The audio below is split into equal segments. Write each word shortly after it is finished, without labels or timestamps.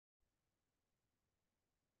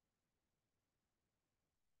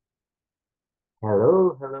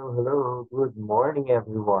Hello, hello, hello. Good morning,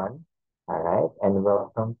 everyone. All right, and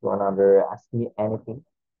welcome to another Ask Me Anything.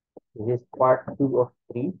 This is part two of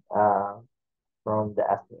three from the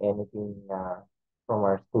Ask Me Anything from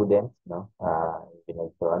our students. No,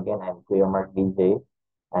 so again, I'm Kuya MarkDJ.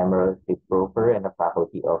 I'm a real estate broker and a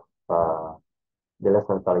faculty of De La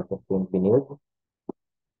Salle College of St. Benilde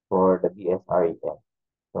for the BSREM.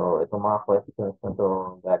 So, itong mga questions na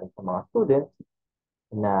to galing sa mga students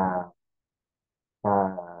na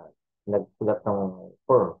uh, nagsulat ng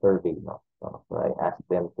form survey, no? So I asked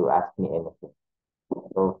them to ask me anything.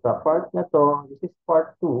 So sa part na to, this is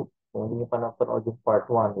part 2. Kung hindi niyo pa napanood yung part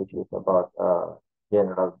 1, which is about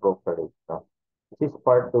general brokerage, no? This is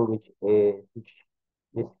part 2, which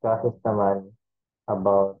discusses naman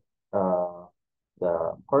about uh,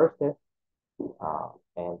 the courses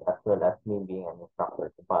and as well as me being an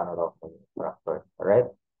instructor. So paano daw ako instructor. Alright?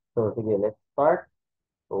 So sige, let's start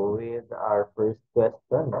with our first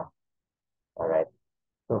question, no? Alright.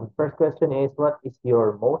 So first question is, what is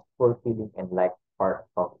your most fulfilling and like part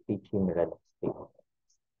of teaching real estate?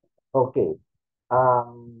 Okay.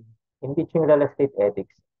 Um, in teaching real estate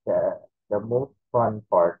ethics, the most fun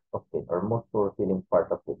part of it or most fulfilling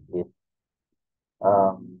part of it is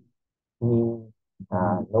um, me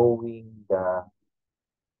knowing the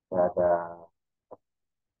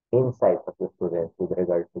insights of the students with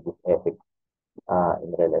regards to this ethics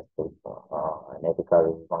in real estate. So, an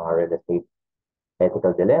ethical mga real estate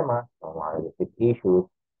ethical dilemma, mga real estate issues,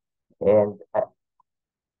 and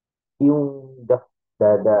yung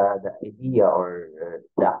the idea or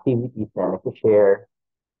the activities na nag-share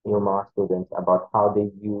yung mga students about how they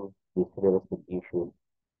view these real estate issues,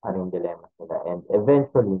 ano yung dilemmas nila. And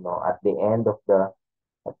eventually, no, at the end of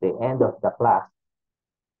the class,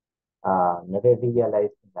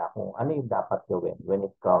 nare-realize nila kung ano yung dapat gawin when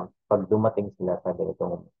it comes pag dumating sila sa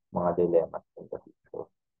ganitong mga dilemmas in the future.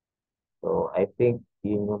 So, I think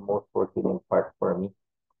yun yung most fulfilling part for me.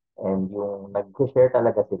 And yung nag-share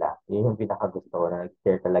talaga sila, yun yung pinakagusto ko na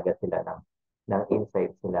nag-share talaga sila ng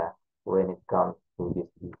insights nila when it comes to this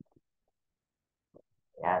issue.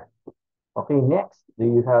 Yan. Okay, next, do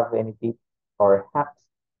you have any tips or hacks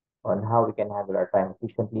on how we can handle our time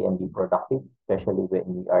efficiently and be productive, especially when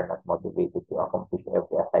we are not motivated to accomplish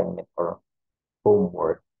every assignment or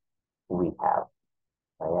homework we have?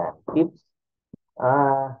 Ayan. Tips?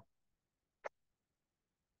 Ah,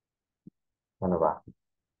 ano ba?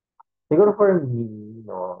 Siguro for me,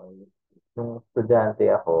 no, nung estudyante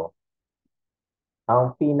ako,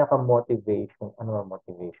 ang pinaka-motivation, ano ba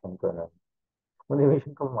motivation ko nun?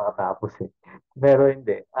 Motivation ko makatapos eh. Pero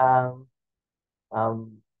hindi. Um,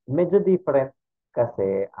 medyo different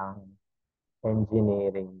kasi ang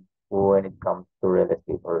engineering when it comes to real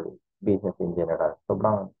estate or business in general.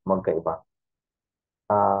 Sobrang magkaiba.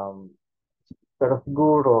 Um, pero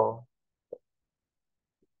siguro,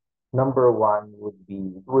 number one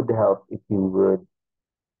would help if you would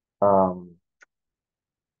um,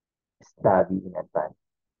 study in advance,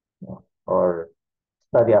 no? Or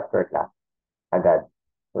study after class agad.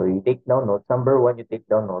 So you take down notes. Number one, you take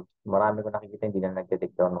down notes. Marami ko nakikita hindi na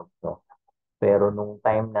nagte-take down notes, no? Pero nung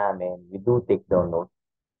time namin, we do take down notes,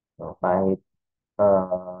 no? Kahit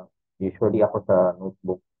usually ako sa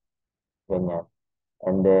notebook, ganyan.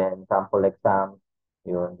 And then sample exams,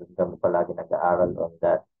 yun, dun kami palagi nag-aaral on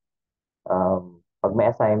that. Pag may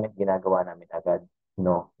assignment, ginagawa namin agad,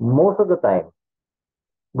 no? Most of the time,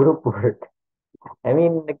 group work. I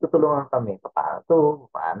mean, nagtutulungan kami, paano to,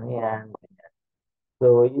 paano yan.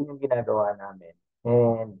 So, yun yung ginagawa namin.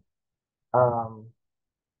 And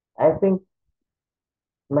I think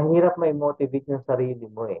mahirap may motivate yung sarili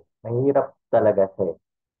mo eh. Mahirap talaga siya eh.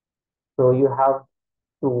 So, you have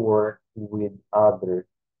to work with others,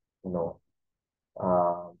 you know,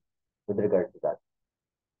 with regard to that.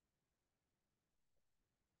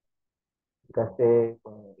 Kasi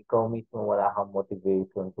kung ikaw mismo wala kang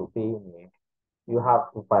motivation to finish, you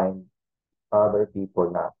have to find other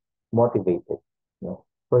people na motivated. No?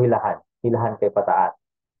 So hilahan. Hilahan kayo pataas.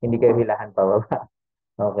 Hindi kayo hilahan pababa.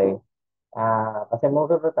 Okay? Kasi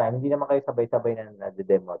most of the time, hindi naman kayo sabay-sabay na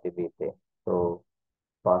na-demotivate eh. So,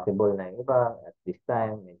 possible na yung iba at this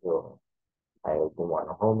time, medyo ayaw gumawa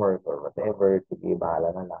ng homework or whatever. Sige,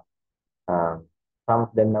 bahala na lang. Um, some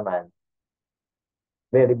of them naman,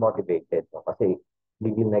 very motivated. No? Kasi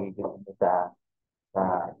bigil nagiging sa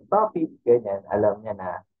topic, ganyan, alam niya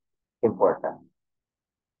na important.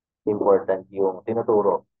 Important yung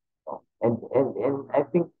tinuturo. No? And I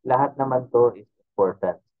think lahat naman to is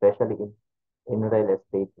important, especially in real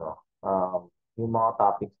estate, no? Yung mga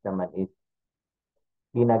topics naman is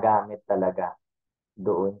ginagamit talaga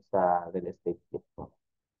doon sa real estate business.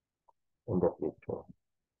 in the future.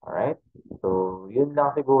 Alright? So, yun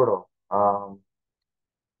lang siguro.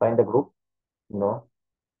 Find a group, no?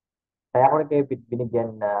 Kaya ako rin kayo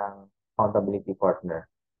binigyan ng accountability partner.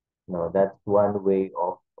 No, that's one way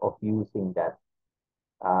of using that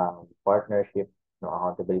partnership, no,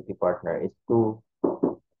 accountability partner is to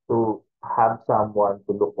have someone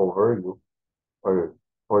to look over you or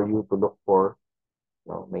for you to look for,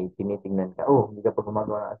 no, may tinitingnan ka, oh, hindi ka pa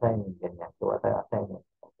gumagawa ng assignment, ganyan, gawa tayo assignment.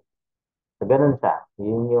 So, ganun siya.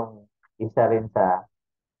 Yun yung isa rin sa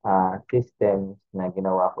systems na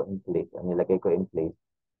ginawa ko in place, o nilagay ko in place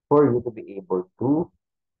for you to be able to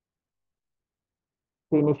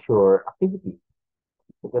finish your activity.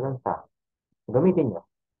 So, ganun siya. Gamitin nyo.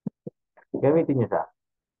 Gamitin nyo siya.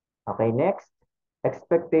 Okay, next.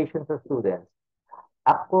 Expectations of students.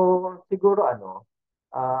 Ako, siguro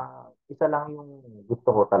isa lang yung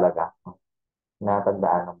gusto ko talaga na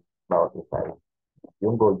tandaan ng bawat isa.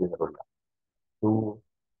 Yung golden rule. Do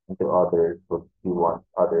unto others what you want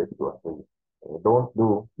others to unto you. Don't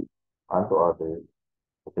do unto others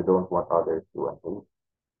what you don't want others to unto you.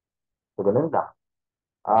 So, ganun lang.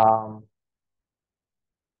 Um,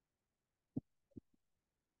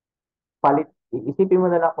 isipin mo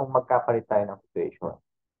na lang kung magkapalit tayo ng situation.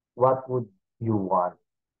 What would you want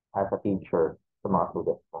as a teacher sa mga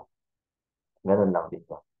students mo? Ganun lang din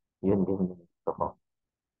yun. Yun din yung gusto ko.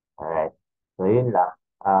 Alright. So, yun lang.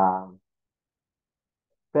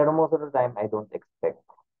 Pero most of the time, I don't expect.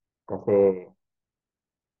 Kasi,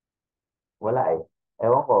 wala eh.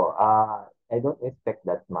 Ewan ko, I don't expect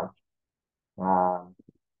that much. Ah,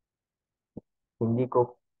 hindi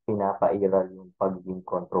ko pinapairal yung pagiging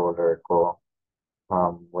controller ko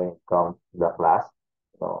when it comes to the class.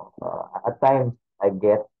 So, at times, I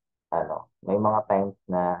get, may mga times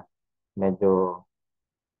na medyo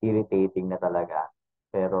irritating na talaga.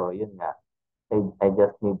 Pero yun nga, I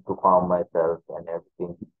just need to calm myself and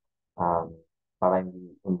everything um, para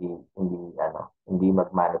hindi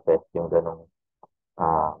mag-manifest yung ganong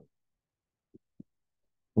ah,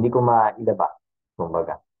 hindi ko mailabas,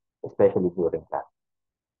 kumbaga, especially during class.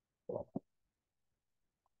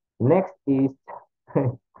 Next is,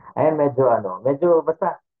 ayan, medyo,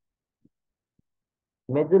 basta,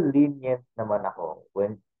 medyo lenient naman ako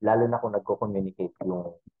lalo na kung nagko-communicate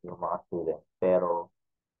yung mga students. Pero,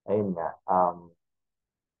 ayun nga,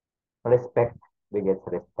 respect begets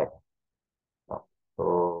respect. No? So,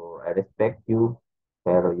 I respect you,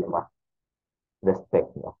 pero you must respect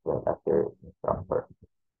me as well as your instructor.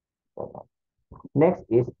 So, next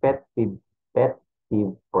is pet peeve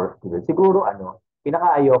for students. Siguro,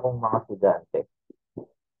 pinakaayaw kong mga estudyante,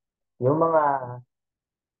 yung mga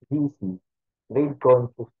GC, grade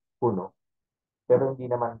conscious puno, pero hindi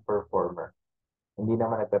naman performer. Hindi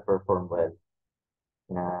naman nagpe-perform well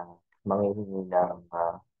na manghihingi ng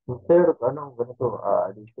sir, ganito,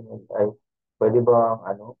 additional ay pwede ba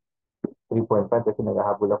 3.5 kasi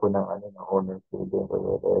naghahabol ako ng honor student or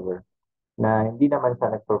whatever na hindi naman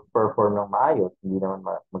siya nag-perform ng maayos, hindi naman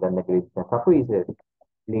maganda grades niya sa quizzes,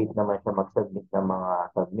 late naman siya mag-submit ng mga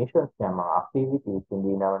submissions niya, mga activities,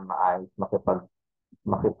 hindi naman maayos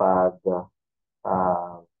makipag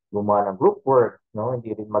gumawa ng group work, no?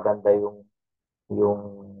 Hindi rin maganda yung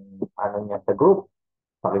niya sa group,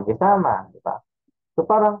 pakikisama, di ba? So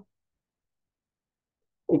parang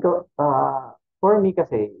ikaw, for me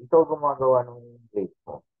kasi, ikaw gumagawa ng grade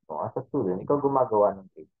mo. No? As a student, ikaw gumagawa ng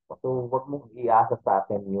grade mo. So, wag mong iasa sa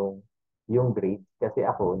akin yung grade. Kasi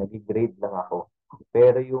ako, nag-grade lang ako.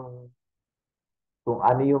 Pero kung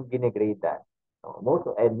ano yung gine-gradean, no?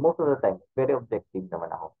 Most of the time, very objective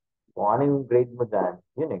naman ako. Kung ano yung grade mo dyan,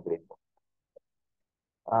 yun yung grade mo.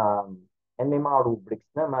 And may mga rubrics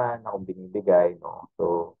naman na akong binibigay, no?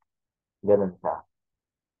 So, ganun siya.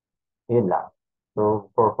 Yun lang.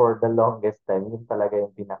 So, for the longest time, yun talaga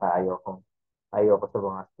yung ayaw ko sa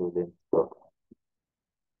mga students. So,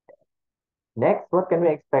 next, what can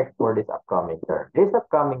we expect for this upcoming term? This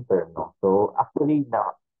upcoming term, no? So, actually,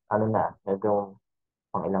 medyo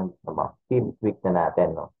pang ilang, fifth week na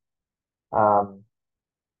natin, no? Um,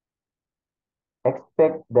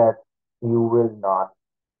 expect that you will not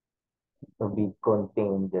be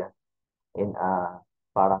contained in a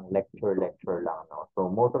parang lecture lang, no?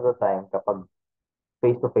 So, most of the time, kapag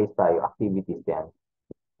face-to-face tayo, activities yan.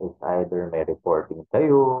 It's either may reporting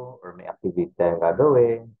tayo or may activity tayong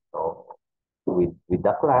gagawin. So, with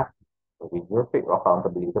the class, with your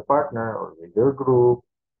accountability partner or with your group,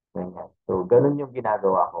 ganyan. So, ganun yung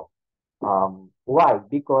ginagawa ko. Why?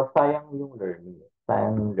 Because sayang yung learning.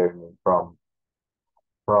 Sayang yung learning from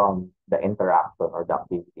the interaction or the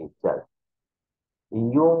activity itself.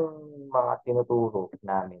 Yung mga tinuturo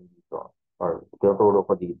namin dito. or tinuturo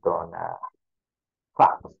ko dito na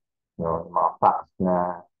facts, no? Yung mga facts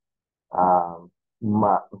na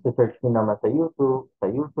search nyo naman sa YouTube,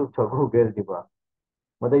 sa Google, di ba?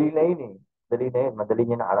 Madali na yun eh. Madali na yun. Madali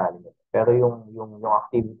nyo na aralin yun. Pero yung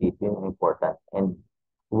activities, yun yung important. And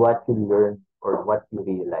what you learn or what you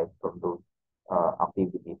realize from those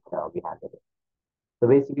activities na we handle it. So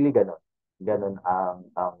basically, ganun. Ganun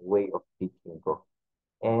ang way of teaching ko.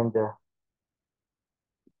 And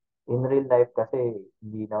in real life kasi,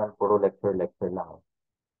 hindi naman puro lecture-lecture lang.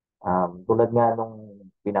 Tulad nga nung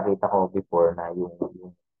pinakita ko before na yung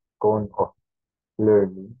cone of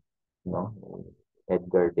learning, no?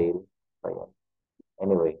 Edgar Dale. Ayun.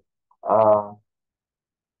 Anyway, uh,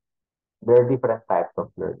 there are different types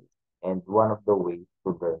of learning. And one of the ways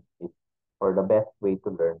to learn is, or the best way to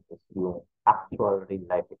learn is yung actual real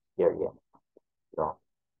life experience. No?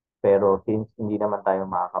 Pero since hindi naman tayo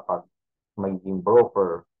makakapag magiging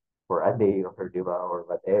broker for a day or di ba, or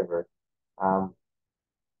whatever, um,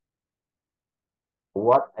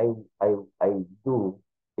 what I do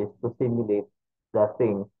is to simulate the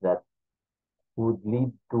things that would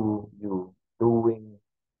lead to you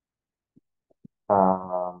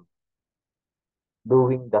um,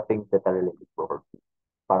 doing the things that are related to work.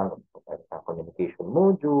 Parang meron tayong communication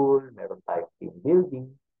module, meron tayong team building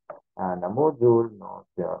na module, no?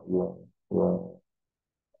 So, yung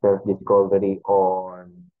self-discovery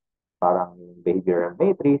on parang yung behavioral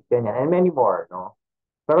matrix, ganyan, and many more, no?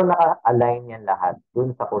 Pero naka-align yan lahat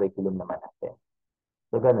dun sa curriculum naman natin.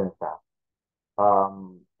 So, ganun siya.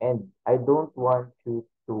 And I don't want you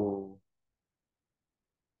to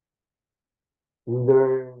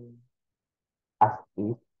learn as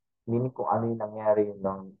is, meaning kung ano yung nangyari yun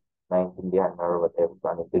ng naintindihan or whatever, kung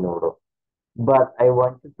ano yung tinuro. But I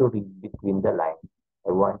want you to read between the lines. I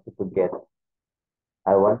want you to get,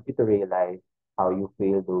 I want you to realize how you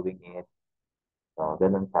feel doing it. So,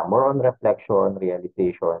 ganun siya. More on reflection,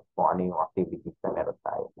 realization, kung ano yung activities na meron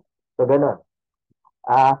tayo. So, ganun.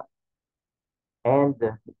 And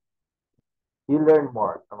you learn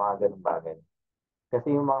more sa mga ganun bagay. Kasi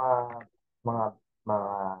yung mga,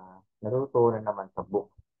 mga natutunan naman sa book,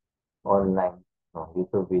 online, no,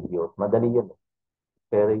 YouTube videos, madali yun.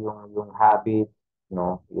 Pero yung habits,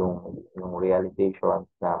 no, yung realizations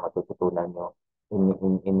na matututunan nyo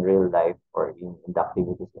in real life or in the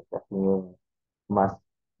activities kasi yung mas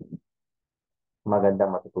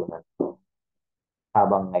magandang matutunan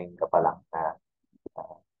habang ngayon ka pa lang na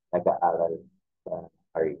uh, nag-aaral sa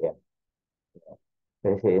REM.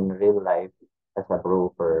 Kasi in real life, as a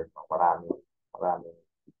broker, maraming,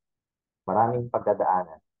 maraming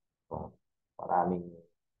pagdadaanan. So, maraming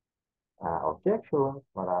objections,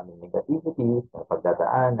 maraming negativities na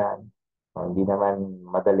pagdadaanan. So, hindi naman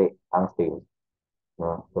madali ang sales.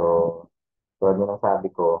 No? So, tulad ng sabi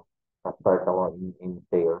ko, na-start ako in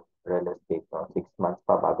sales, real estate, no? 6 months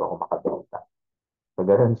pa bago ako makabenta. So,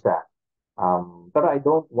 ganun siya. Pero I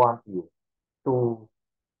don't want you to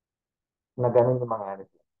na ganun yung mangyari.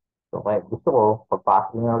 So, kaya gusto ko,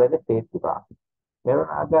 pagpasok ng real estate, di ba? Meron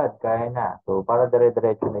na agad, kaya na. So, para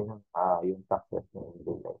dire-diretso na yung success ng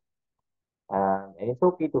real life. And it's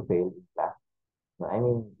okay to fail in class. No, I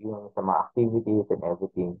mean, yung sa mga activities and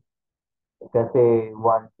everything. Kasi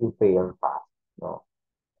once you fail fast, no,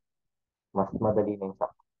 mas madali na yung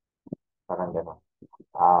success. Parang gano'n.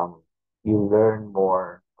 You learn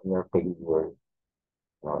more on your failure,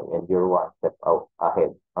 no, and you're one step out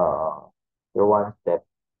ahead. You're one step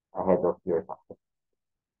ahead of your success.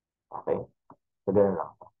 Okay? So, ganun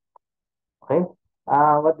lang. Okay?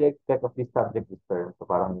 What do you expect of this subject this term? So,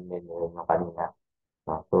 parang yun yung kanina.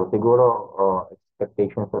 So, siguro,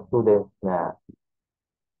 expectations of students na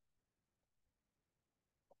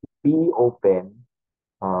be open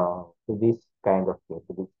to this kind of thing,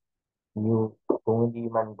 to this new, kung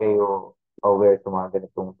hindi man kayo aware sa mga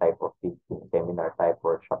ganitong type of teaching, seminar type,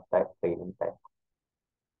 workshop type, training type,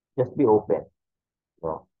 just be open.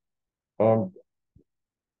 No? And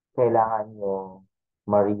kailangan nyo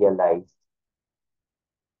ma-realize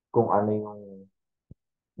kung ano yung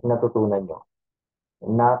natutunan nyo,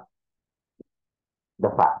 not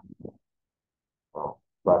the fact, no?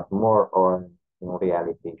 But more on yung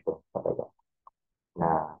realization talaga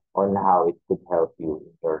na on how it could help you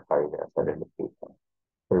in your career as a real estate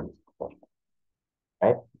service professional.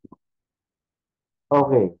 Right?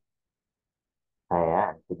 Okay.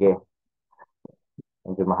 Ayan. Sige.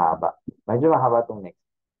 Medyo mahaba. Medyo mahaba itong next.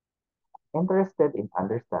 Interested in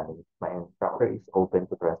understanding, my instructor is open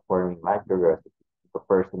to transforming my curiosity into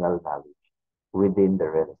personal knowledge within the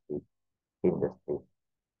real estate industry.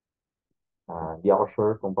 Di ako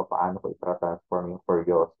sure kung paano ko i-transform yung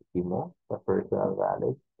curiosity mo sa personal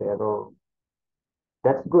knowledge, pero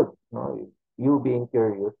that's good. You being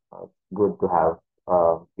curious, it's good to have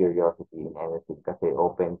curiosity in anything kasi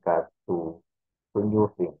open ka to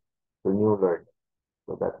new things, to new learning.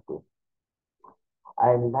 So that's good.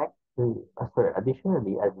 I like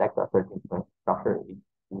additionally, I'd like to assert instructor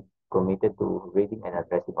is committed to reading and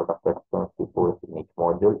addressing all the questions people in each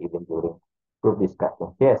module, even during group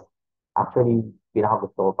discussions. Yes, actually, pinaka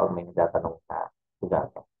gusto ko pag may nagtatanong na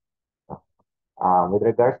estudyante. With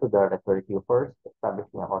regards to the rhetoric first,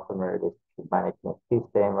 establishing a customer relationship management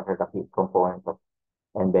system, what are the key components of,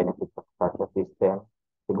 and benefits of such a system?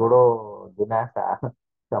 Siguro, doon na sa,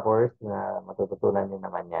 sa course na matututunan nyo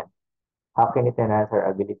naman yan. How can it enhance our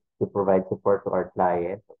ability to provide support to our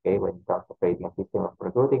clients, okay, when it comes to creating a system of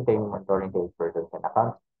recruiting, training, mentoring, salespersons, and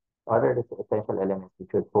accounts? What are the essential elements we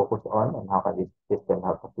should focus on, and how can this system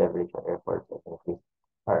help us leverage our efforts and increase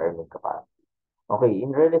our earning capacity? Okay,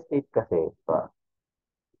 in real estate kasi,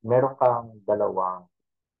 meron kang dalawang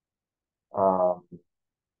um,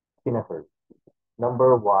 sinaserve.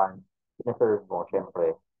 Number one, sinaserve mo,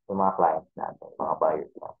 syempre, yung mga clients natin, mga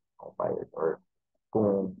buyers natin, mga buyers, or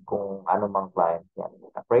kung ano mang client yan,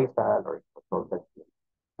 appraisal or consultancy.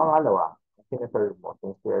 Pangalawa, sinaserve mo,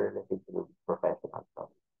 since you're related to professional, so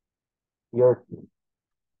your team.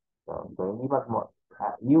 So hindi mo,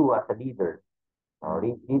 you as a leader, no,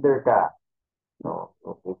 leader ka, no,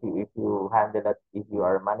 so if you handle that, if you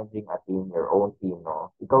are managing a team, your own team,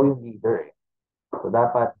 no, ikaw yung leader eh. So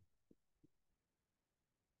dapat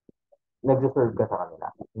nagsiserve ka sa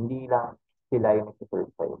kanila. Hindi lang sila yung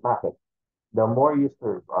nagsiserve sa'yo. Bakit? The more you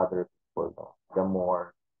serve other people, no, the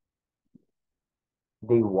more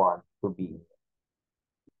they want to be.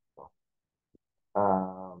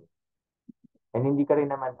 Um, and hindi ka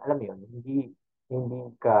rin naman, alam mo yun, hindi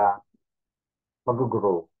ka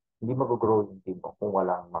mag-grow. Hindi mag-grow yung team mo kung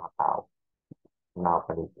walang mga tao na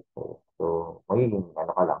nakapaligid sa'yo. So, magiging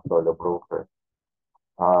ano ka lang, solo broker.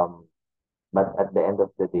 Um, but at the end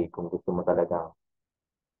of the day, kung gusto mo talagang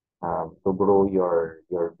to grow your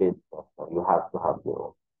business, so you have to have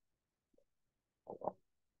your own.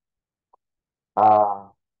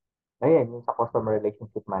 Uh, Ayan, yung sa customer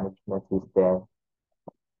relationship management system,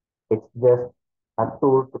 it's just a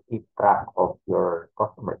tool to keep track of your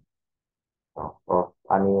customers. No? Of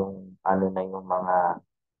ano na yung mga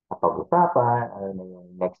napag-usapan, ano na yung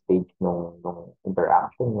next stage nung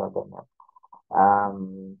interaction nyo, ganyan. Um,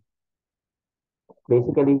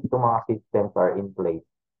 Basically, itong mga systems are in place.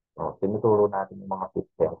 No? Tinuturo natin yung mga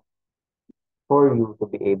systems for you to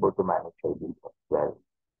be able to manage your business well.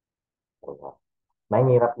 Ganyan.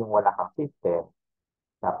 Mahirap yung wala kang system,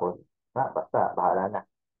 tapos, basta, bahala na.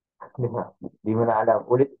 Di ba? Di mo na alam.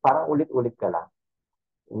 Parang ulit-ulit ka lang.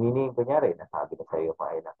 Meaning, kunyari, nasabi na sa'yo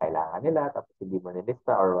kung na kailangan nila, tapos hindi mo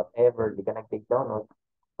nilista or whatever, di ka nag-take down notes.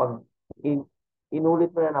 Pag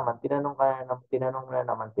inulit mo na naman, tinanong mo na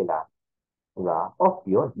naman sila, di ba? Off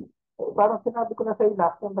yun. Parang sinabi ko na sa'yo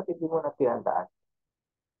last time, ba't hindi mo na tinandaan?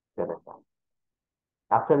 Ganun lang.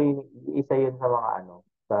 Actually, isa yun sa mga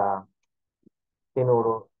sa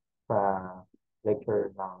tinuro sa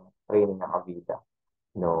lecture ng training ng Avida,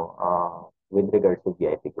 with regards to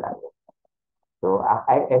VIP clients. So,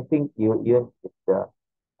 I think yun is the,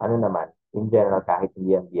 ano naman, in general, kahit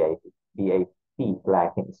hindi yan VIP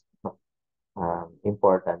clients,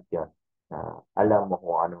 important yun. Alam mo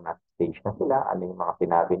kung anong nasa stage na sila, ano yung mga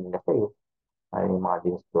sinabi nila sa'yo, ano yung mga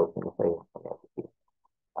dinisclose nila sa'yo, and everything.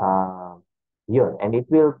 Uh, Yun. And it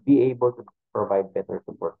will be able to provide better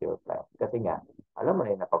support to your clients. Kasi nga, alam mo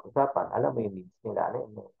na yung napag-usapan, alam mo yung needs nila,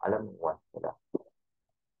 alam mo yung wants nila.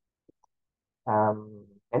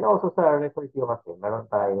 And also sa review kasi, meron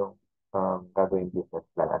tayong gagawing business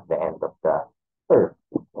plan at the end of the term.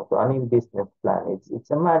 So ano yung business plan?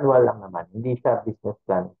 It's a manual lang naman. Hindi siya business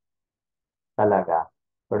plan talaga.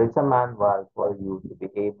 But it's a manual for you to be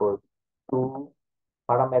able to,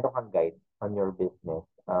 para meron kang guide on your business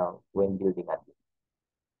when building a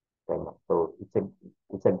business. So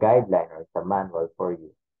it's a guideline or it's a manual for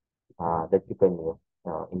you that you can use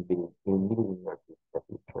in building your business in the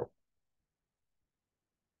future.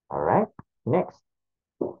 All right. Next.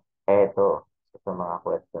 Eto, sa mga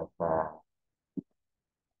questions na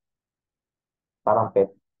parang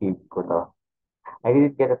pet peeve ko to. I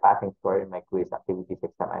didn't get a passing score in my quiz activities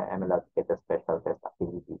exam. I'm allowed to get a special test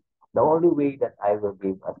activity. The only way that I will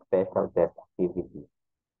give a special test activity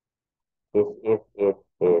is if it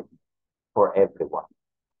is for everyone,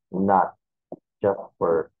 not just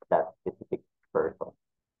for that specific person.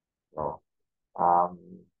 No.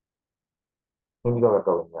 Um, Hindi ko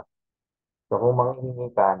gagawin yun. So kung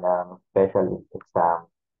manghihingi ka ng special exam,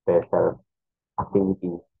 special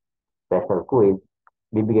activity, special quiz,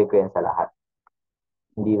 bibigay ko yan sa lahat.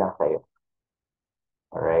 Hindi lang sa'yo.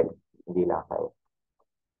 Alright? Hindi lang sa'yo.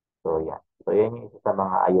 So, yan. So, yan yung isa sa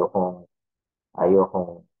mga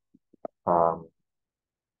ayokong um,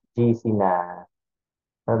 GC na,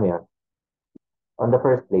 alam mo yun, on the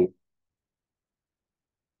first place,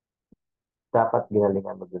 dapat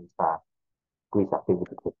ginalingan mo dun sa quiz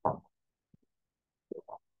activity system.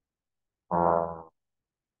 Ah,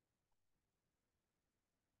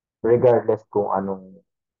 regardless kung anong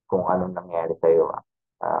nangyari sa iyo.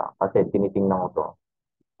 Kasi tinitingnan ko to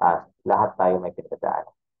as lahat tayo may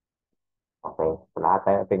pinagdadaanan. Okay? So, lahat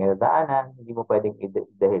tayo may pinagdadaanan, hindi mo pwedeng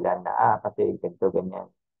dahilan na kasi ganito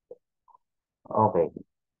ganyan. Okay.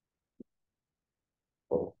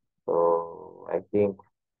 Okay. So, I think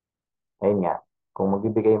ayun nga, kung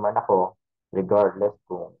magbibigay man ako, regardless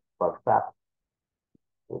kung bagsak,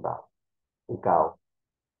 di ba? Ikaw,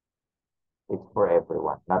 it's for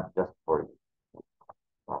everyone, not just for you.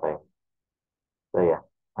 Okay? So, yeah.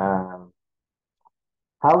 Um,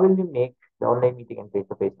 how will you make the online meeting and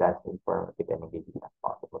face-to-face as informative and engaging as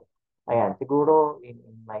possible? Ayan, siguro in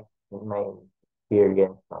my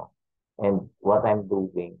experience, no, and what I'm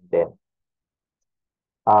doing then,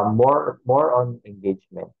 more on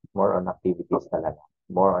engagement, more on activities talaga,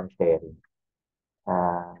 more on sharing.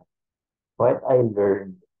 Uh, what I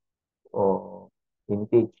learned in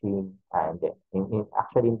teaching, and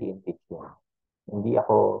actually hindi in teaching, hindi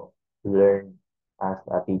ako learned as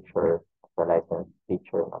a teacher, as a licensed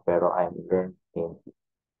teacher, no, pero I'm learned in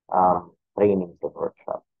trainings and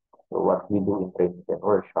workshops. So what we do in trainings and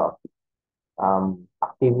workshops,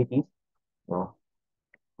 activities, no?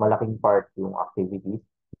 Malaking part yung activities,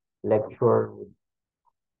 lecture,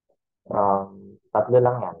 tatlo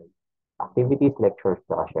lang yan. Activities, lectures,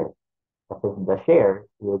 saka share. Kasi the share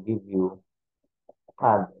will give you,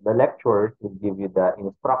 and the lectures will give you the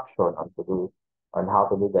instruction on how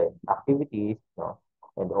to do the activities, no?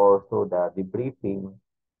 And also the debriefing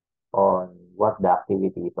on what the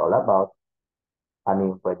activity is all about,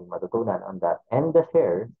 ano yung pwedeng matutunan on that. And the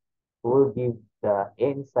share will give the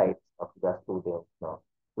insights of the students, no,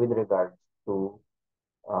 with regards to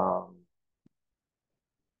um,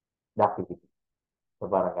 the activity.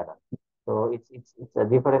 So parang ganun. So it's a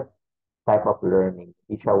different type of learning.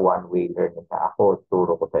 Hindi siya one-way learning na ako,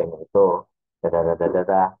 turo ko sa inyo ito, da da da da da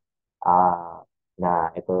da, ah,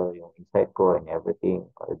 na ito yung insight ko and everything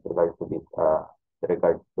with regards to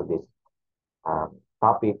this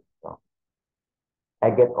topic, no?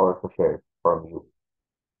 I get also shared from you,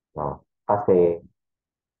 no? Kasi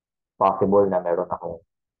possible na meron akong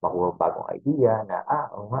makuha bagong idea na,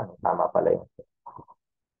 oo nga, no, tama pala yun.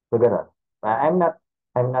 So, ganun. I'm not,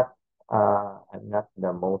 I'm not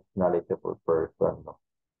the most knowledgeable person, no?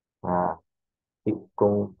 Ah,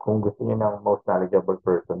 kung gusto niyo ng most knowledgeable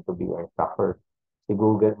person to be your instructor,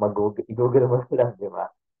 i-Google mo na lang, di ba?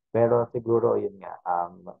 Pero siguro, yun nga,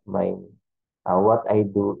 what I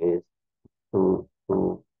do is to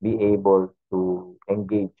be able to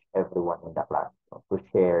engage everyone in the class, no? To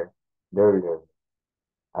share their learning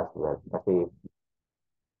as well. Kasi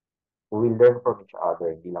we learn from each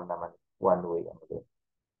other, hindi lang naman one way ang learn.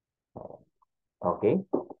 Okay?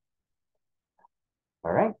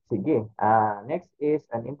 All right, sige. Next is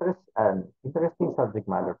an interesting subject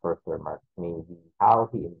matter for Sir Mark, maybe how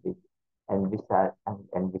he envisage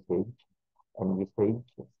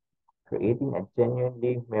creating a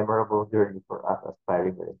genuinely memorable journey for us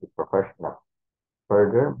aspiring related professionals.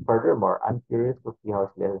 Furthermore, I'm curious to see how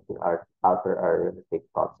his lessons will alter our realistic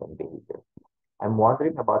thoughts and behaviors. I'm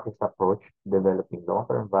wondering about his approach to developing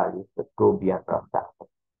long-term values that go beyond transactions.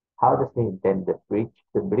 How does he intend to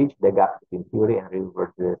bridge the gap between theory and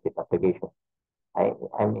real-world realistic application?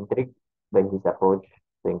 I'm intrigued by his approach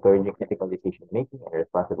to encouraging critical decision making and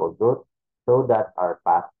responsible growth so that our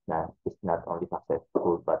path is not only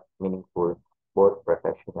successful but meaningful both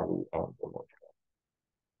professionally and emotionally.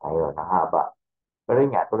 Ayun, ang haba. Pero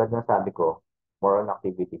yun nga, tulad ng sabi ko, more on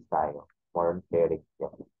activities tayo, more on sharing.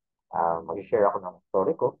 Yan. Mag-share ako ng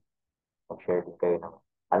story ko, mag-share din kayo ng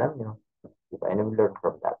alam nyo, diba? And we learn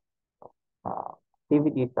from that.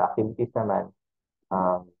 Activities naman,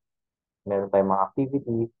 um, meron tayong mga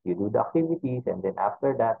activities, you do the activities, and then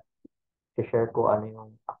after that, share ko ano yung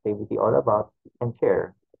activity all about, and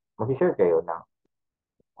share. Mag-share kayo ng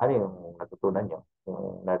ano yung natutunan nyo,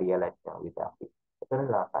 yung na-realize nyo with the activity. Ito na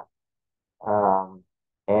lang ka.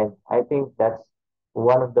 And I think that's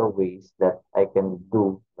one of the ways that I can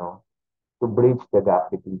do, no, to bridge the gap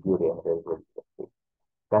between theory and real world practice.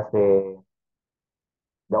 Kasi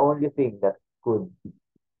the only thing that could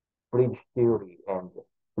bridge theory and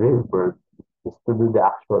real world is to do the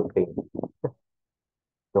actual thing,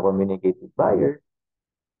 to communicate with buyers,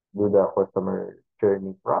 do the customer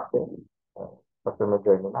journey process, customer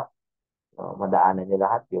journey map, madaanan niyo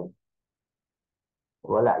lahat yun.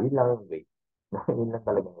 Wala, yun lang yung way. Yun lang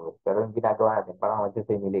talaga yung way. Pero yung ginagawa natin, parang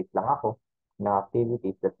mag-simulate lang ako ng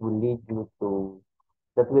activities that will lead you to,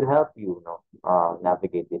 that will help you,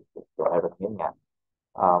 navigate this. So, meron yun nga.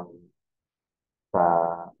 Um, sa,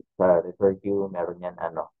 sa refer queue, meron yan,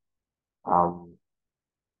 um,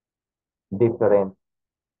 different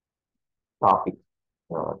topics.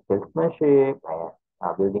 Salesmanship, ayan,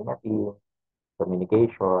 building a team,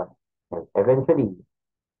 communication, and eventually,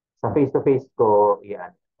 sa face-to-face ko,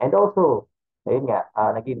 yan. And also, ayun nga,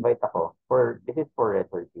 nag-invite ako this is for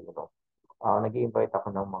networking, nag-invite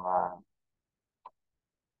ako ng mga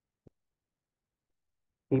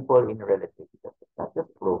people in real estate industry, not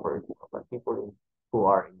just brokers, but people who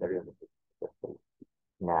are in the real estate industry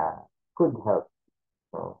na could help,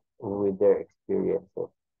 with their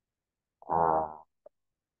experiences, uh,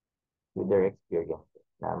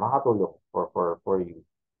 na makatulong for you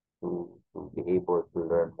to be able to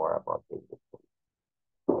learn more about the industry.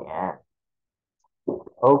 Ayan.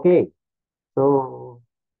 Okay. So,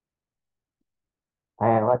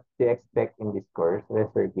 ayan, what to expect in this course?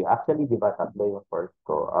 Research Q. Actually, di ba tatlo yung course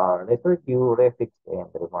ko? Research Q, Refix,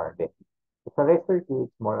 and Remarde. Sa Research Q,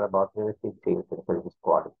 it's more about real estate sales and service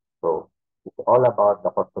quality. So, it's all about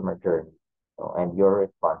the customer journey, and your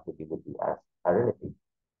responsibility as a real estate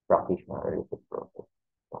practitioner, real estate process.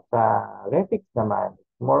 So, sa Refix naman,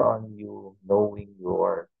 it's more on you knowing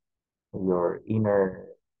your inner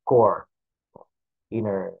core,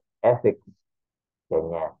 inner ethics,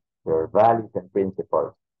 ganyan, your values and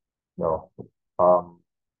principles, no? Um,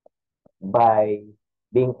 by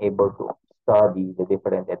being able to study the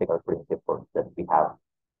different ethical principles that we have,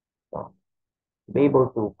 no? Be able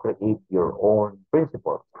to create your own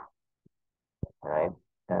principles, right?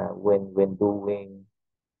 When doing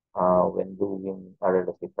a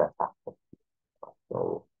real estate transaction.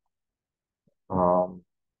 So, um,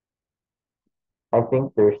 I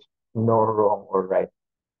think there's no wrong or right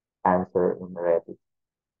answer in Reddit.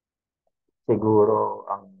 Siguro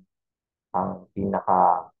ang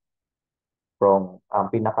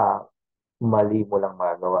pinaka mali mo lang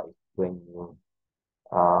magagawa is when you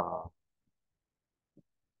uh,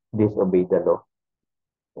 disobey the law.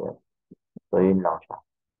 Yeah. So, yun lang siya.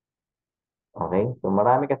 Okay? So,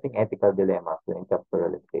 marami kasing ethical dilemmas when it comes to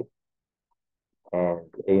real estate.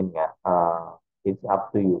 And, ayun nga, it's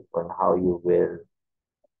up to you on how you will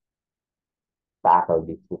tackle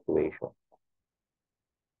this situation.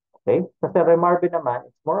 Okay? Kasi Remarbe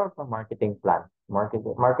naman, it's more of a marketing plan,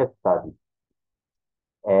 market study.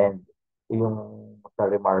 And, yung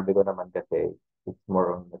sa Remarbe ko naman kasi, it's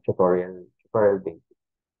more on a tutorial based.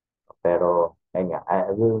 Pero, ayun nga,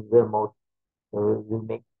 we'll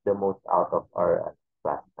make the most out of our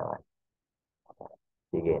class naman.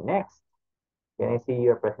 Sige, next. Can I see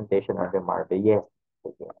your presentation on the Marvel? Yes.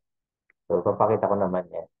 Sige. So, papakita ko naman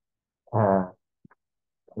yan.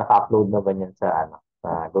 Naka-upload na ba yan sa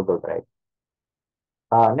Google Drive?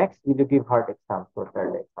 Next, will you give hard exams or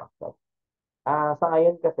third exams? Sa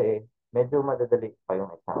ngayon kasi, medyo madadali pa yung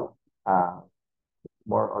exam. Ah,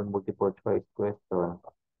 More on multiple choice question,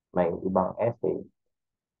 may ibang essay.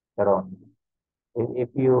 Pero, if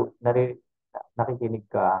you nakikinig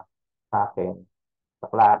ka sa akin, sa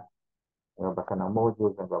class, nagbabasa ng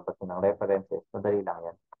modules, nagbabasa ng references, madali lang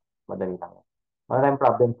yan. Madali lang yan. Maraming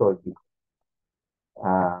problem solving.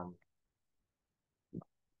 Um,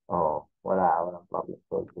 walang problem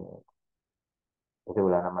solving. Kasi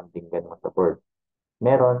wala naman din ganun sa board.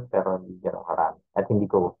 Meron, pero hindi ganun karami. At hindi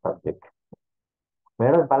ko subject.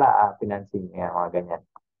 Meron pala, financing, mga ganyan.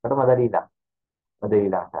 Pero madali lang. Madali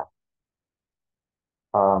lang siya.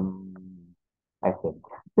 Um, I think.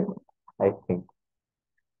 I think.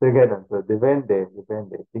 So, ganun. So, depende.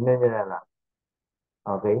 Tingnan nyo na lang.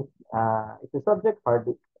 Okay? If the subject hard,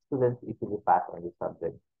 students easily pass on this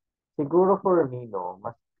subject. Siguro for me, no,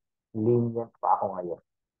 mas lenient pa ako ngayon.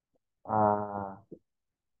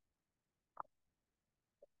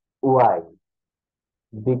 Why?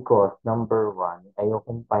 Because number one,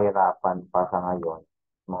 ayokong pahirapan pa sa ngayon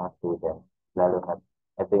mga students. Lalo na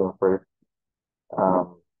ito yung um,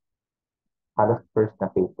 halos first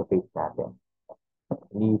na face-to-face natin.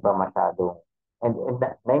 Hindi pa masyadong, and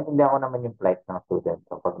naiintindihan ko naman yung plight ng students.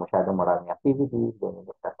 So, pag masyadong maraming activities, then yung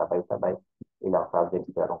sabay-sabay, ilang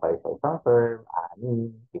subjects meron kayo sa isang term,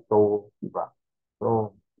 6, 7, di ba?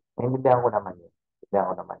 So, naiintindihan ko naman yun. Naiintindihan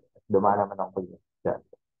ko naman yun. Dumaan naman ako yun.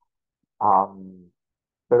 Um,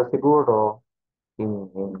 pero siguro, in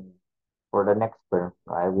for the next term,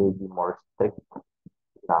 I will be more strict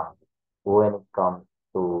now when it comes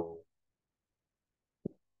to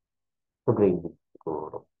grading.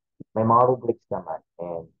 siguro. May mga rubrics naman.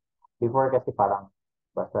 And before kasi parang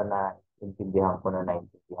basta na intindihan ko na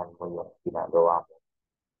naintindihan mo yung ginagawa mo,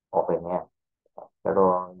 okay na yan.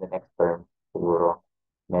 Pero in the next term, siguro,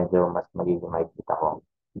 medyo mas magiging makikita ko.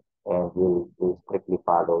 And we'll strictly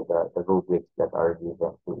follow the rubrics that are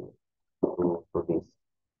given to this.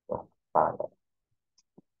 So, parang ganun.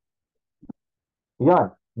 Yun,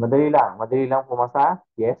 madali lang pumasa.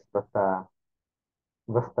 Yes, basta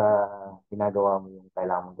ginagawa mo yung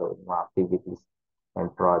kailangan mong gawin, mga activities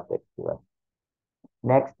and projects. Diba?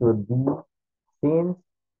 Next would be, since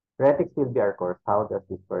Retics will be our course, how does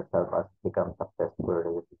this course help us become successful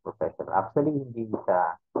related professional? Actually, hindi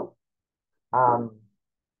siya, um,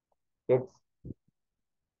 it's,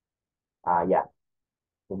 yeah,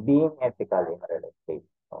 being ethical in real estate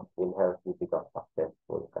will help you become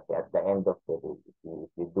successful. Kasi at the end of the day, if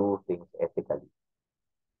you do things ethically,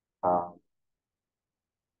 um,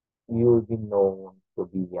 you'll be known to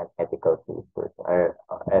be an ethical salesperson or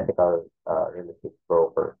ethical real estate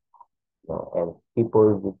broker. You know, and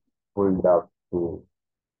people would love to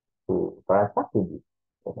transact with you.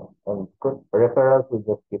 You know, and referrals will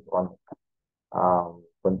just keep on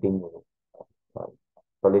continuing.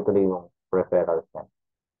 Tuloy-tuloy yung referrals niyan.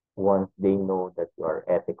 Once they know that you are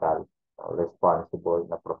ethical, responsible,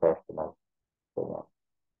 na professional. Ganyan.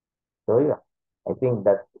 So yeah, I think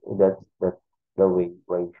that's the way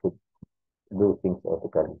why you should do things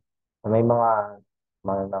ethically. May mga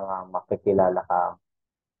makikilala ka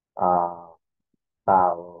uh,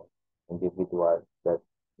 tao, individuals that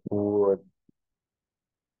would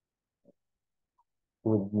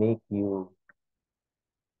would make you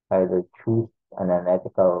either choose an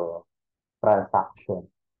unethical transaction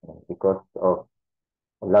because of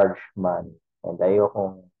large money. And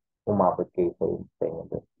ayokong umabot kayo sa inyo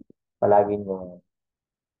doon. Palagi niyong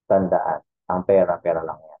tandaan, ang pera, pera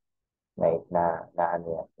lang yan. Na ano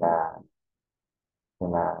yan, na,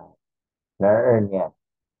 na-earn yan.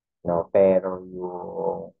 No? Pero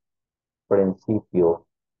yung prinsipyo,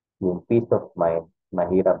 yung peace of mind,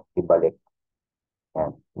 mahirap ibalik.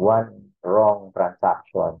 Yan. One wrong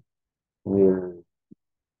transaction will,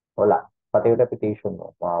 wala. Pati yung reputation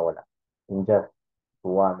mo, mawawala. In just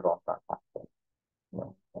one wrong transaction.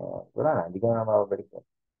 No? Wala na, hindi ka na mababalik yun.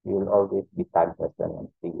 You will always be tagged as the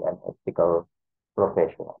unethical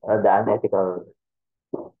professional, the unethical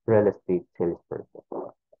real estate salesperson. All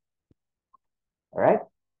right.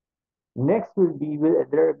 Next will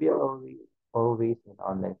there be always an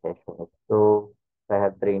online session. So I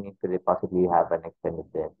have training to possibly have an extended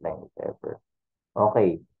deadline if ever.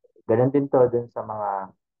 Okay. Ganun din to dun sa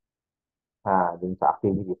mga dun sa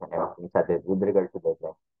activities and everything sa with regard to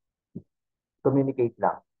deadline. Communicate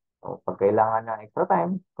lang. So, pag kailangan ng extra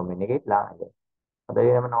time, communicate lang. And then, madali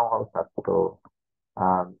naman ako kausap. So,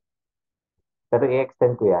 um, pero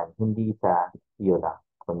i-extend ko yan, hindi sa iyo lang,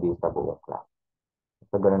 kundi sa buong class.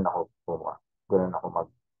 So, ganun ako gumawa. Ganun ako mag,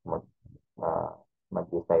 uh,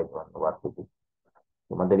 mag-decide on what to do.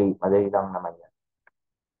 So, madali lang naman yan.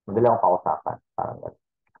 Madali akong kausapan. Parang ganun.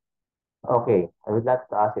 Okay, I would like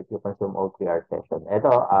to ask if you consume all 3 hour session.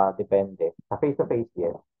 Ito, depende. Sa face-to-face,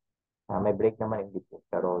 yes. May break naman in between.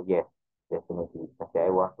 Pero yes, definitely. Kasi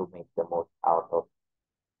I want to make the most out of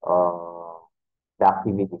uh, the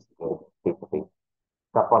activities in face-to-face.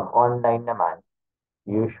 Kapag online naman,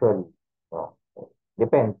 usually, no,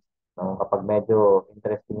 depends. No, kapag medyo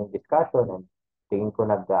interesting yung discussion and tingin ko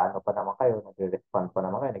nag-ano pa naman kayo, nagre-respond pa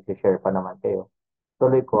naman kayo, nag-share pa naman kayo,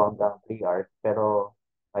 tuloy ko hanggang 3 hours. Pero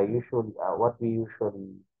what we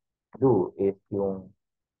usually do is yung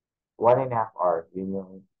 1.5 hours, yun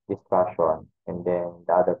yung discussion, and then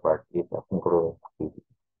the other part is a synchronous activity.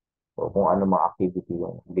 So kung ano mga activity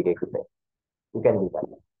yung bigay ko sa'yo, you can do that.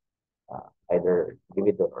 Either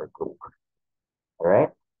individual or group.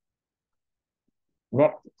 Alright?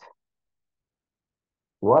 Next,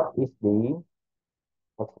 what is the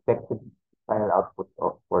expected final output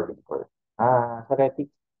of for this course?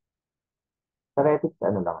 Sa Retics,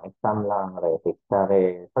 ano lang, exam lang, Retics. Sa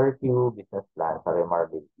review, business plan,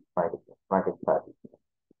 market study.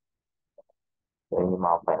 So, yun yung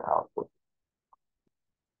mga final output.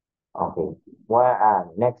 Okay.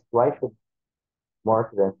 Next, why should more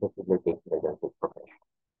students consider taking the dental profession?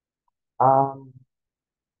 Um,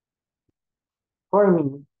 for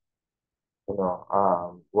me,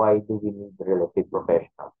 why do we need real estate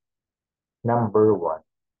professionals? Number one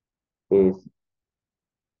is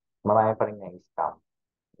marami pa rin na-scam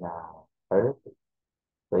na services.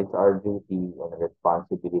 So it's our duty and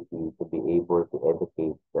responsibility to be able to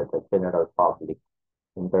educate the general public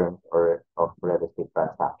in terms of real estate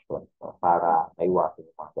transactions, para maiwasan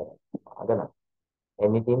yung mga ganun.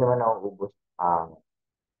 And hindi naman nauubos ang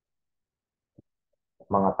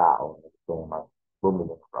mga tao na gustong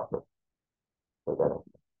bumili ng property. So, ganun.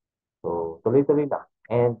 So, tuloy-tuloy lang.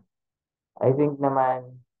 And I think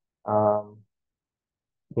naman, um,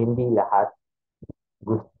 hindi lahat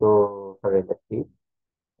gusto sa real estate.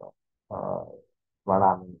 No?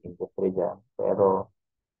 Maraming industry dyan. Pero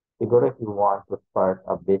siguro if you want to start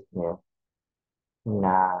a business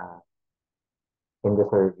na in the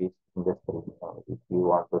service industry, if you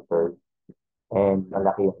want to serve and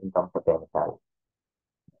malaki yung income potential,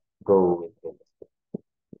 go with real estate.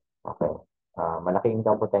 Okay. Malaki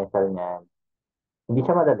income potential niyan. Hindi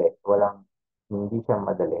siya madali. Hindi siya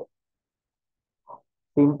madali.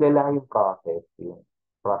 Simple lang yung process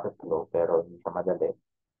flow, pero hindi siya madali.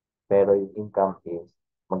 Pero yung income is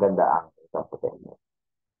maganda ang income potential.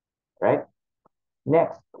 Right?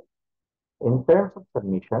 Next, in terms of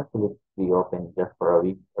submissions, will it be open just for a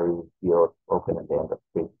week or will it be open at the end of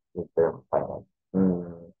the week in terms of finance?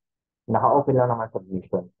 Naka-open lang naman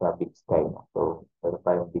submission sa Big Sky. No? So, meron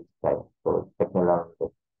tayong Big Sky. So, check nyo lang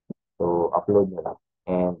ito. So, upload nyo lang.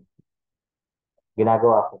 And,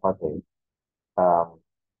 ginagawa ko kasi, um,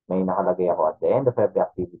 may nakalagay ako at the end of every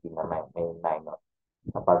activity na may minus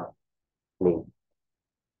kapag late.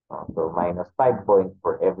 So, minus 5 points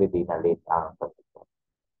for every day na late ang submission.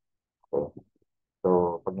 Okay.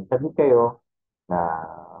 So, pag nag-submit kayo na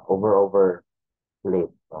over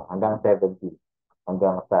late, no? Hanggang 70,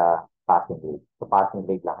 hanggang sa passing grade. So, passing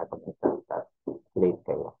grade lang ay pag nag-submit at late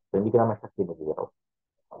kayo. So, hindi ko naman siya sinigiro.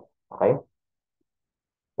 Okay?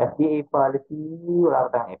 FDA policy, wala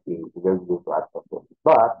ka tayong FDA. You're due to attend it.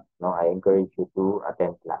 But, no, I encourage you to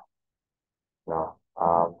attend class. No?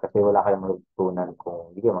 Kasi wala kayong matutunan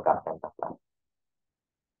kung hindi kayo mag-attend ng class.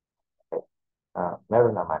 Okay?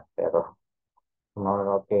 Meron naman, pero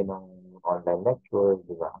manonood kayo ng online lecture,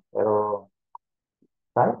 di ba? Pero,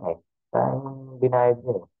 sayang eh. Sayang binayad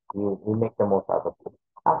nyo eh. You make the most out of it.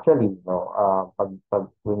 Actually, no,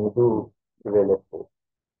 when you do real estate,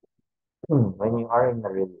 when you are in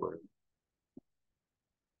the real world,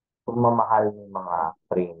 kung mamahal ng mga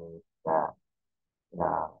trainings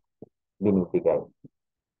na binibigay.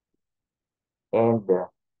 And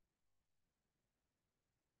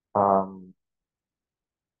um,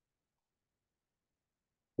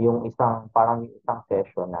 parang yung isang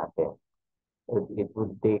session natin, it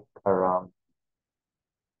would take around,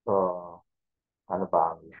 uh, ano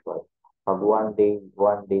ba ang usual? Pag one day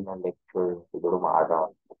na lecture, siguro mga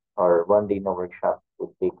around, or one day na workshop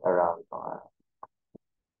would take around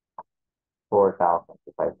 4,000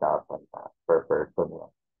 to 5,000 per person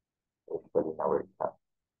yun, usually na workshop.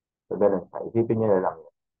 So, ganun pa. Isipin nyo na lang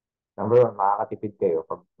yun. Number one, makakatipid kayo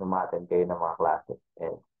pag umattend kayo ng mga classes.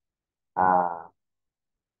 And,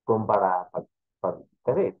 kumpara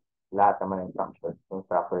kasi lahat naman ng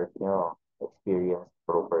instructors nyo, experienced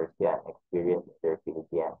brokers yan, experienced in their field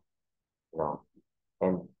yan, you know.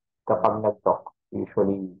 And kapag nag-talk,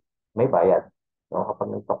 usually may bayad. No? Kapag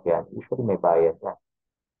nag-talk yan, usually may bayad yan.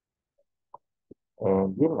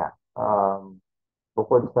 And yun nga,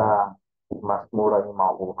 bukod sa mas mura yung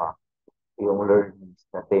makukuha, yung learnings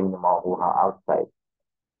na same yung makukuha outside,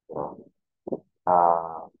 you know,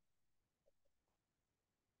 uh,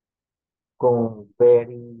 kung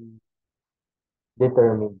very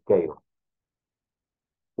determined kayo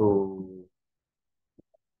to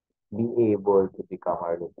be able to become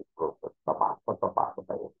a realistic broker, papasok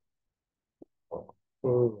kayo. Kasi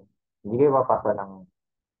hindi kayo mapasa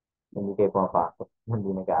hindi kayo pumapasok, hindi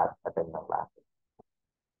nag-attend ng klase.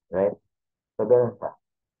 Right? So, ganun siya.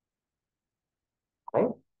 Okay?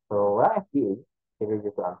 So, wala FBA, figure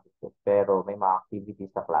to answer. Pero may mga activities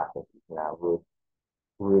sa classes na would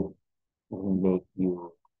make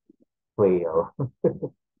you fail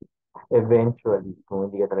eventually kung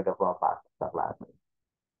hindi ka talaga pumapasok sa klase.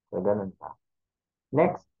 So, ganun siya.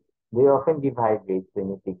 Next, do you often give high grades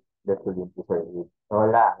when you think the student deserve it?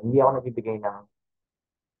 Wala. Hindi ako nagbibigay ng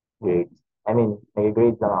grades. I mean,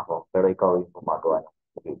 nag-grade lang ako, pero ikaw yung gumagawa ng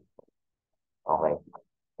grades. Okay?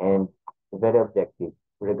 And very objective.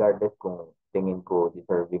 Regardless kung tingin ko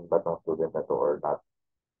deserving ba tong student na to or not.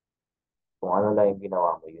 Kung ano lang yung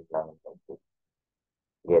ginawa mo, yun lang yung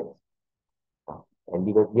get. And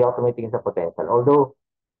di ako tumitingin sa potential. Although,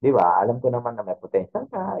 di ba, alam ko naman na may potential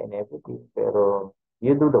ka and everything. Pero,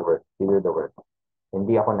 you do the work. You do the work.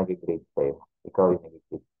 Hindi ako nag-grade sa'yo. Ikaw yung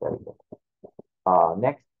nag-grade sa'yo.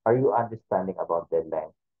 Next, are you understanding about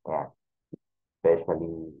deadlines? Yan.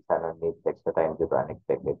 Especially, sana need extra time due to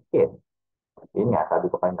unexpected hit. Yun nga, sabi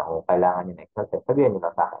ko kanina kung kailangan nyo ng extra time, sabihin nyo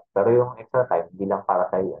lang sa akin. Pero yung extra time, hindi lang para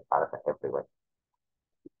sa iyo, para sa everyone.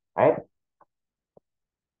 Right?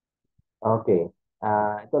 Okay.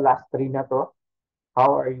 Ito last three na to.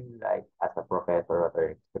 How are you like as a professor or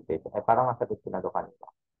your expectation? Ay, parang masagot ko na to kanina.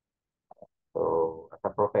 So, as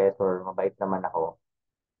a professor, mabait naman ako.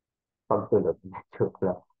 Pagtulog, joke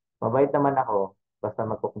lang. Mabait naman ako, basta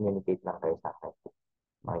magko-communicate lang kayo sa akin.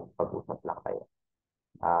 Makikipag-usap lang kayo.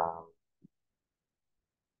 Um,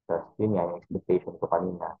 Tapos, yun nga, yung expectation ko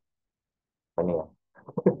kanina. Ano yun?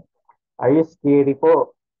 Are you scary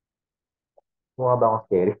po? Mukha ba akong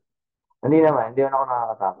scary? Hindi naman, hindi naman ako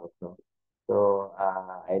nakakatakot. No? So,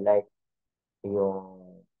 I like yung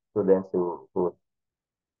students who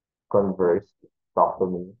converse, talk to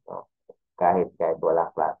me, no? Kahit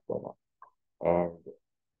walang class, you know? And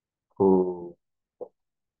who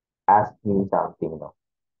ask me something, no?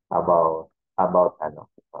 About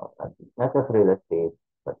not just real estate,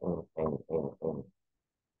 but in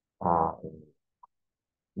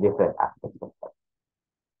different aspects of that.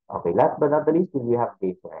 Okay, last but not the least, we have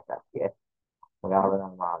games in our class. Yes, magkakaroon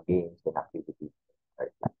ng mga games and activities in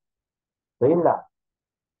our class. So, yun lang.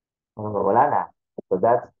 Wala na. So,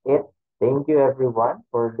 that's it. Thank you everyone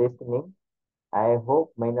for listening. I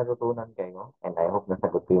hope may natutunan kayo and I hope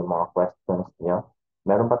nasagot ko yung mga questions nyo.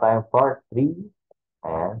 Meron pa tayong part 3.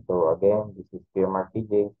 And so again, this is Kuya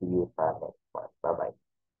MarkDJ. See you sa next part. Bye-bye.